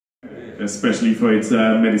especially for its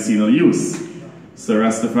medicinal use. So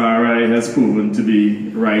Rastafari has proven to be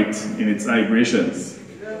right in its vibrations.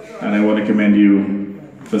 And I want to commend you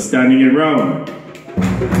for standing your ground.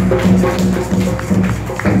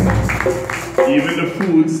 Even the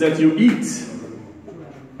foods that you eat,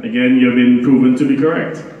 again, you've been proven to be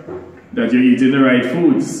correct, that you're eating the right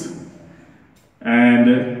foods.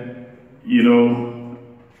 And, you know,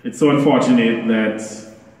 it's so unfortunate that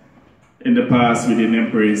in the past we didn't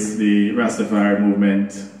embrace the Rastafari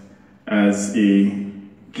movement as a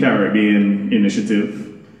Caribbean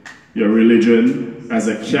initiative, your religion as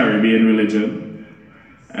a Caribbean religion,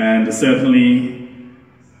 and certainly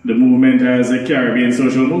the movement as a Caribbean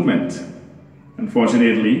social movement.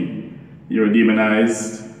 Unfortunately, you're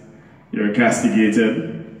demonized, you're castigated,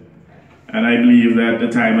 and I believe that the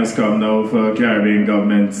time has come now for Caribbean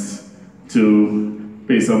governments to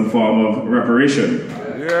pay some form of reparation.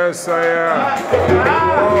 Yes, I am.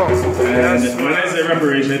 And when I say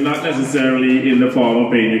reparation, not necessarily in the form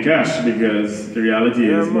of paying you cash, because the reality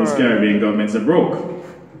is most Caribbean governments are broke.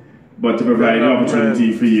 But to provide an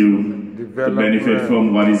opportunity for you to benefit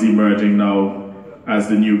from what is emerging now as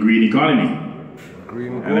the new green economy.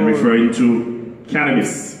 And I'm referring to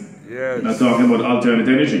cannabis. Yes. I'm not talking about alternate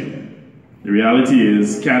energy. The reality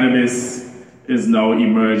is cannabis is now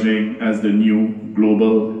emerging as the new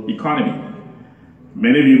global economy.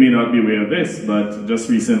 Many of you may not be aware of this, but just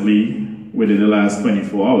recently, within the last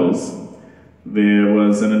 24 hours, there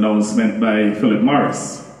was an announcement by Philip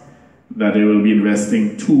Morris that they will be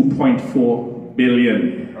investing $2.4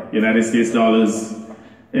 billion United States dollars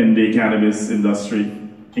in the cannabis industry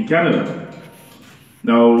in Canada.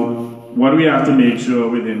 Now, what we have to make sure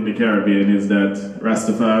within the Caribbean is that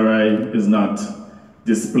Rastafari is not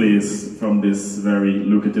displaced from this very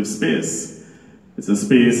lucrative space. It's a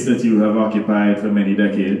space that you have occupied for many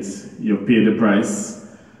decades. You've paid the price.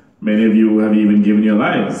 Many of you have even given your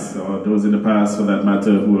lives, or those in the past for that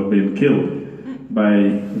matter who have been killed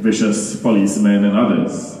by vicious policemen and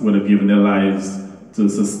others would have given their lives to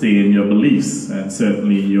sustain your beliefs and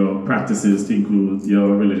certainly your practices, to include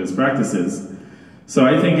your religious practices. So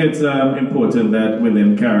I think it's important that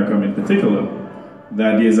within CARICOM in particular,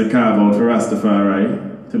 that there's a carve out for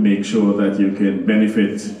Rastafari to make sure that you can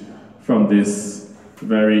benefit from this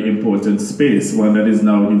very important space, one that is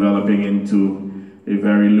now developing into a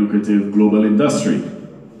very lucrative global industry.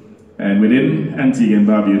 And within Antigua and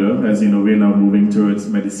Barbuda, as you know, we're now moving towards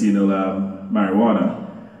medicinal marijuana.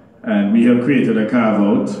 And we have created a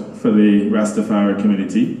carve-out for the Rastafari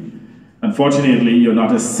community. Unfortunately, you're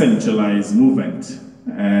not a centralized movement,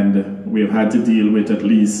 and we have had to deal with at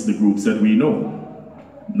least the groups that we know.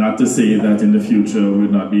 Not to say that in the future we'll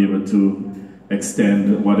not be able to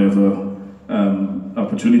extend whatever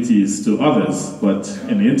opportunities to others, but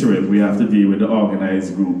in the interim we have to deal with the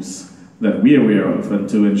organized groups that we're aware of, and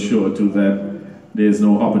to ensure too that there's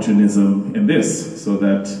no opportunism in this, so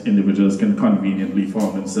that individuals can conveniently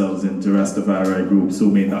form themselves into Rastafari groups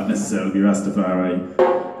who may not necessarily be Rastafari,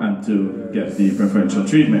 and to get the preferential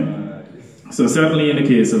treatment. So certainly in the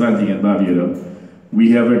case of Antigua and Barbuda,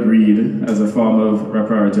 we have agreed as a form of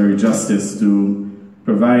reparatory justice to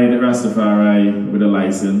provide Rastafari with a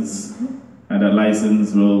license, and that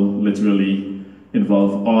license will literally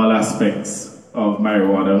involve all aspects of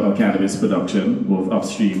marijuana or cannabis production, both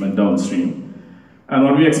upstream and downstream. And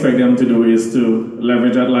what we expect them to do is to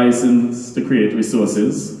leverage that license to create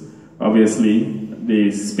resources. Obviously,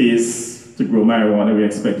 the space to grow marijuana, we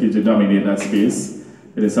expect you to dominate that space.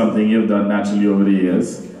 It is something you've done naturally over the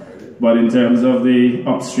years. But in terms of the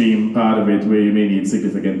upstream part of it, where you may need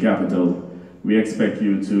significant capital, we expect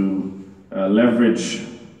you to leverage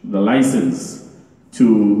the license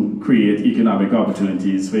to create economic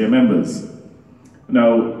opportunities for your members.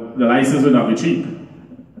 Now, the license will not be cheap.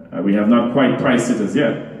 We have not quite priced it as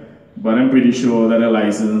yet, but I'm pretty sure that a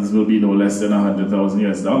license will be no less than 100,000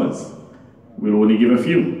 US dollars. We'll only give a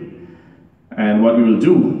few. And what we will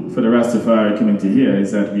do for the Rastafari community here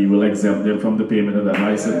is that we will exempt them from the payment of that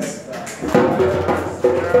license.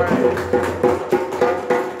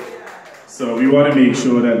 So we want to make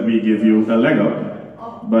sure that we give you a leg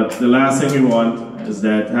up. But the last thing we want is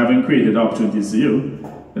that, having created opportunities to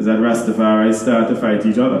you, is that Rastafari start to fight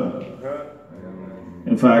each other.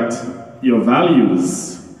 In fact, your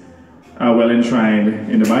values are well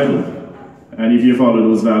enshrined in the Bible. And if you follow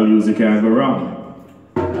those values, you can't go wrong.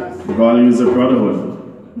 Values of brotherhood,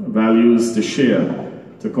 values to share,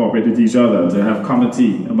 to cooperate with each other, to have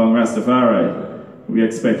comity among Rastafari. We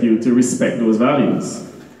expect you to respect those values.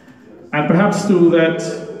 And perhaps too that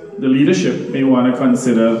the leadership may want to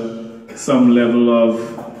consider some level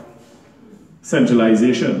of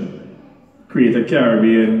centralization, create a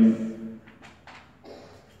Caribbean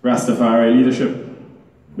Rastafari leadership.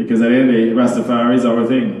 Because at the end of the day, Rastafari is our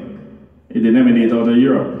thing. It didn't emanate out of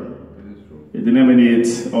Europe. It didn't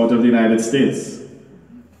emanate out of the United States.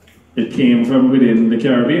 It came from within the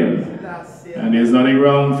Caribbean. And there's nothing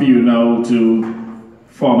wrong for you now to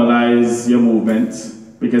formalize your movement,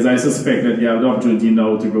 because I suspect that you have the opportunity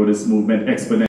now to grow this movement exponentially.